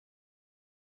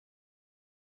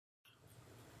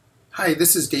Hi,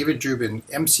 this is David Drubin,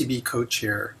 MCB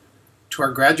co-chair. To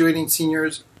our graduating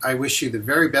seniors, I wish you the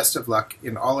very best of luck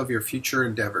in all of your future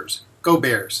endeavors. Go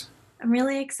Bears! I'm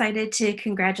really excited to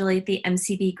congratulate the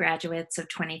MCB graduates of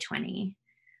 2020.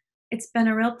 It's been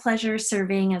a real pleasure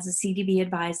serving as a CDB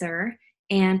advisor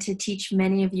and to teach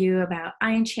many of you about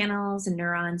ion channels and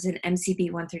neurons in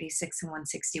MCB 136 and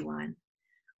 161.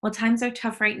 While times are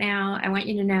tough right now, I want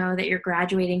you to know that you're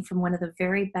graduating from one of the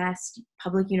very best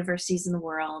public universities in the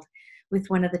world with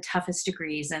one of the toughest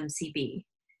degrees, MCB.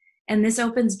 And this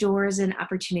opens doors and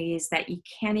opportunities that you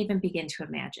can't even begin to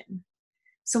imagine.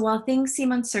 So while things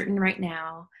seem uncertain right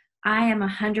now, I am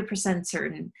 100%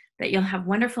 certain that you'll have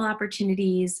wonderful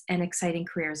opportunities and exciting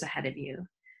careers ahead of you.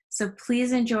 So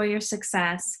please enjoy your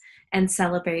success and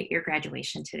celebrate your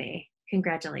graduation today.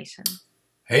 Congratulations.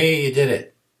 Hey, you did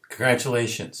it.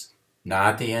 Congratulations.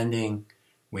 Not the ending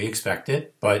we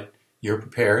expected, but you're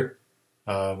prepared.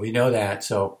 We know that,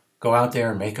 so go out there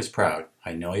and make us proud.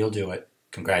 I know you'll do it.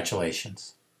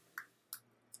 Congratulations.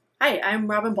 Hi, I'm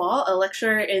Robin Ball, a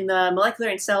lecturer in the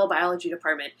Molecular and Cell Biology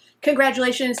Department.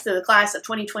 Congratulations to the class of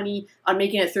 2020 on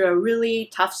making it through a really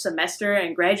tough semester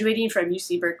and graduating from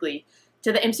UC Berkeley.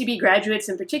 To the MCB graduates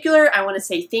in particular, I want to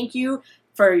say thank you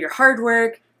for your hard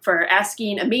work, for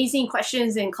asking amazing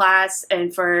questions in class,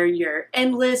 and for your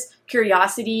endless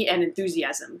curiosity and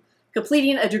enthusiasm.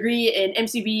 Completing a degree in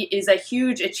MCB is a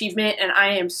huge achievement, and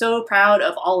I am so proud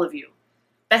of all of you.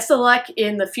 Best of luck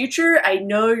in the future. I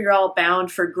know you're all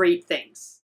bound for great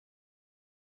things.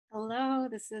 Hello,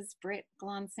 this is Britt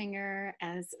Glonsinger,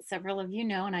 as several of you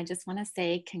know, and I just want to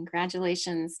say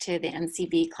congratulations to the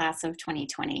MCB class of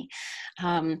 2020.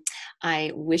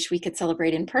 I wish we could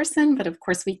celebrate in person, but of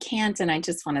course we can't, and I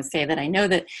just want to say that I know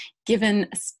that given,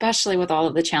 especially with all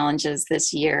of the challenges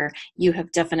this year, you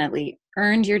have definitely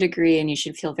earned your degree and you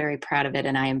should feel very proud of it,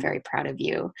 and I am very proud of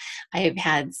you. I have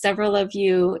had several of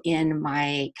you in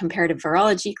my comparative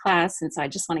virology class, and so I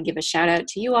just want to give a shout out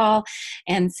to you all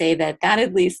and say that that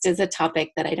at least is a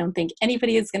topic that I don't think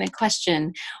anybody is going to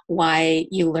question why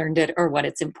you learned it or what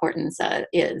its importance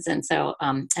is. And so,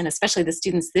 and especially the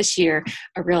students this year,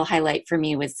 a real highlight for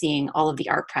me was seeing all of the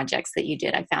art projects that you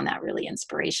did. I found that really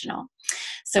inspirational.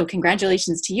 So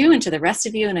congratulations to you and to the rest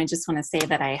of you. And I just want to say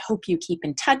that I hope you keep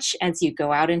in touch as you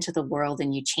go out into the world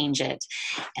and you change it.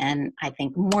 And I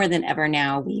think more than ever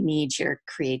now, we need your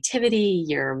creativity,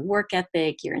 your work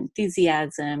ethic, your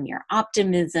enthusiasm, your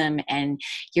optimism, and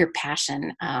your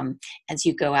passion as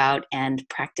you go out and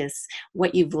practice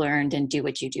what you've learned and do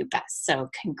what you do best. So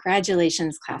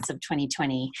congratulations, class of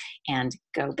 2020, and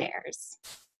go Bears.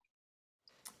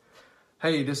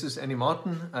 Hey, this is Annie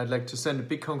Martin. I'd like to send a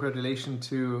big congratulations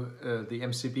to the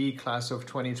MCB class of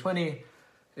 2020.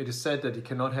 It is said that you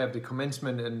cannot have the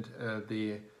commencement and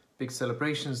the big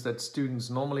celebrations that students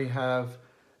normally have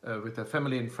with their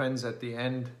family and friends at the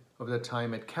end of their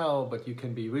time at Cal, but you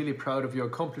can be really proud of your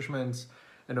accomplishments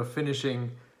and of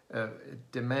finishing a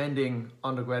demanding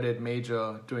undergraduate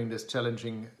major during this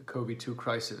challenging COVID-2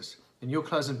 crisis. And your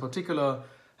class in particular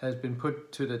has been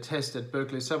put to the test at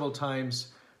Berkeley several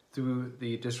times through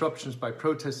the disruptions by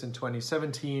protests in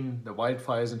 2017, the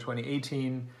wildfires in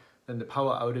 2018, then the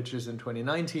power outages in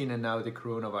 2019, and now the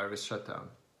coronavirus shutdown.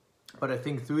 But I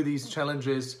think through these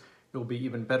challenges, you'll be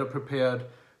even better prepared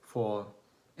for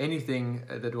anything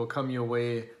that will come your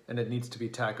way and that needs to be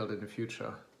tackled in the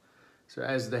future. So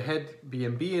as the head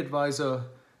BMB advisor,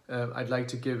 I'd like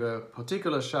to give a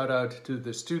particular shout out to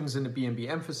the students in the BMB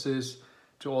emphasis,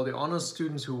 to all the honors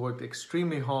students who worked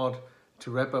extremely hard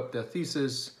to wrap up their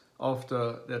thesis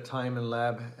after their time in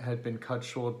lab had been cut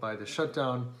short by the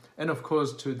shutdown, and of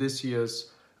course to this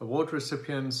year's award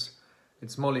recipients.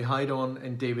 It's Molly Haidon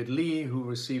and David Lee who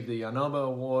received the Yanaba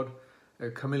Award,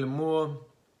 Camilla Moore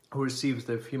who receives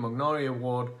the Fimognari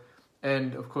Award,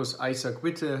 and of course Isaac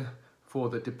Witte for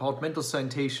the Departmental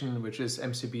Citation, which is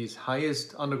MCB's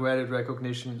highest undergraduate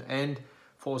recognition, and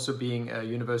for also being a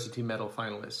University Medal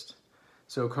finalist.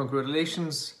 So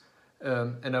congratulations.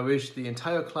 And I wish the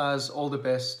entire class all the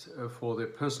best for their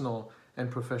personal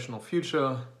and professional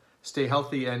future. Stay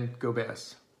healthy and go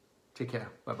Bears. Take care.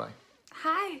 Bye-bye.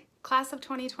 Hi, class of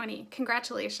 2020.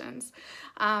 Congratulations.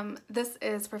 This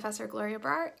is Professor Gloria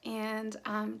Brar, and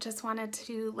just wanted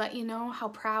to let you know how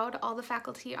proud all the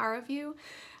faculty are of you.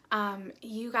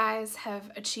 You guys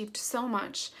have achieved so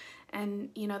much. And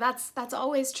you know, that's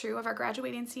always true of our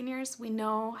graduating seniors. We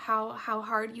know how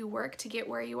hard you work to get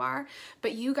where you are,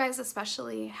 but you guys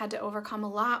especially had to overcome a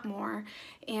lot more.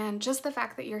 And just the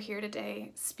fact that you're here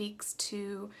today speaks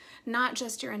to not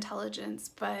just your intelligence,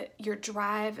 but your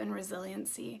drive and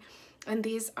resiliency. And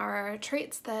these are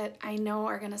traits that I know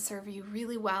are going to serve you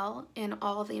really well in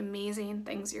all the amazing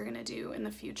things you're going to do in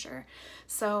the future.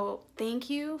 So thank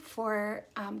you for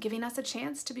giving us a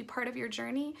chance to be part of your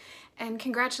journey, and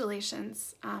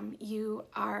congratulations. You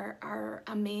are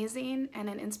amazing and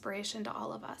an inspiration to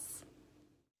all of us.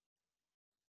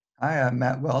 Hi, I'm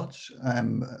Matt Welch.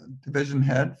 I'm Division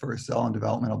Head for Cell and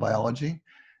Developmental Biology,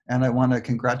 and I want to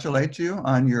congratulate you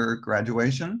on your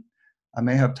graduation. I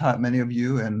may have taught many of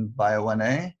you in Bio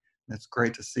 1A. It's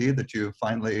great to see that you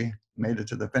finally made it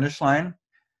to the finish line.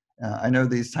 I know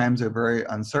these times are very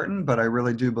uncertain, but I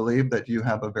really do believe that you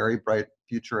have a very bright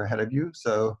future ahead of you.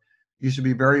 So you should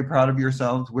be very proud of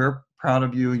yourselves. We're proud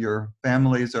of you. Your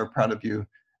families are proud of you.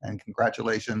 And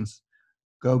congratulations.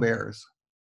 Go Bears.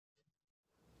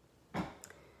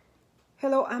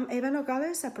 Hello, I'm Eva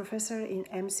Nogales, a professor in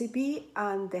MCB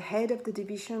and the head of the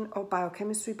Division of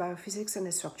Biochemistry, Biophysics,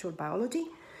 and Structural Biology.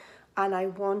 And I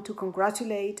want to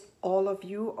congratulate all of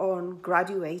you on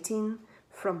graduating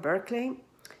from Berkeley,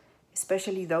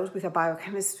 especially those with a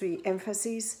biochemistry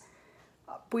emphasis.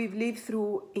 We've lived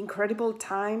through incredible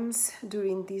times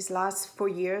during these last 4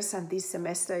 years, and this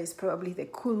semester is probably the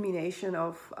culmination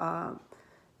of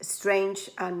strange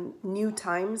and new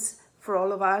times for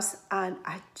all of us. And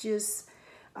I just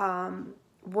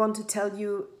want to tell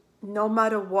you, no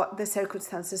matter what the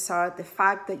circumstances are, the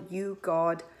fact that you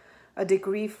got a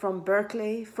degree from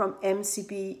Berkeley, from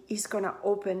MCB, is going to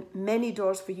open many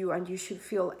doors for you, and you should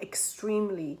feel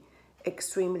extremely,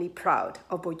 extremely proud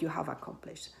of what you have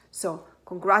accomplished. So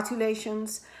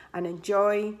congratulations, and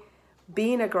enjoy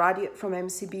being a graduate from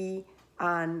MCB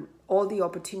and all the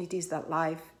opportunities that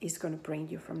life is going to bring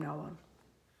you from now on.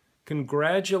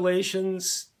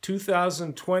 Congratulations,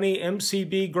 2020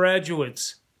 MCB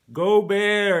graduates. Go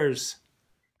Bears!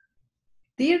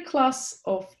 Dear class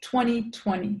of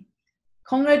 2020,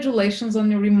 congratulations on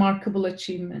your remarkable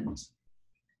achievement.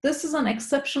 This is an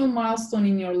exceptional milestone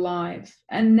in your life,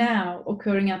 and now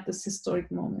occurring at this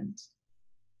historic moment.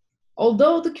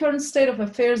 Although the current state of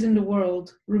affairs in the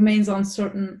world remains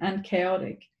uncertain and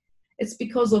chaotic, it's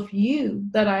because of you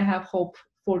that I have hope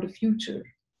for the future.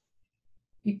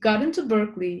 You got into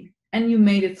Berkeley and you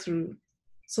made it through.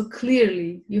 So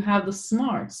clearly you have the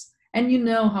smarts and you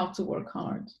know how to work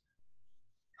hard.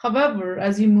 However,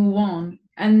 as you move on,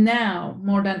 and now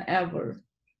more than ever,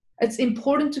 it's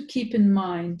important to keep in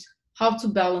mind how to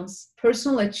balance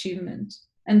personal achievement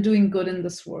and doing good in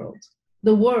this world.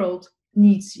 The world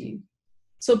needs you.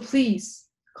 So please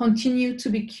continue to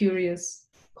be curious,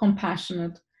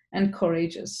 compassionate, and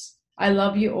courageous. I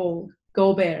love you all.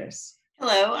 Go Bears!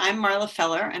 Hello, I'm Marla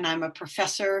Feller, and I'm a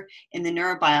professor in the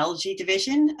Neurobiology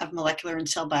Division of Molecular and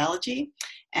Cell Biology.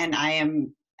 And I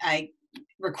am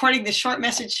recording this short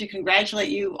message to congratulate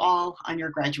you all on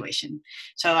your graduation.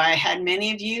 So I had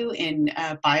many of you in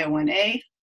Bio 1A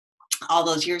all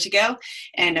those years ago,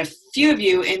 and a few of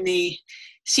you in the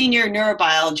senior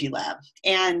neurobiology lab.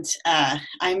 And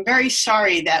I'm very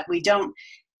sorry that we don't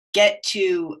get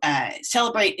to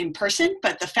celebrate in person,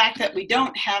 but the fact that we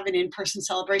don't have an in-person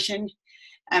celebration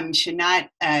should not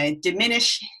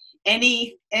diminish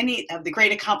any of the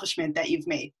great accomplishment that you've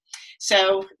made.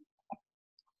 So,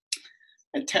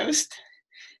 a toast.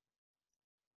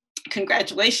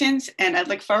 Congratulations, and I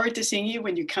look forward to seeing you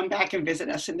when you come back and visit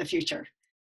us in the future.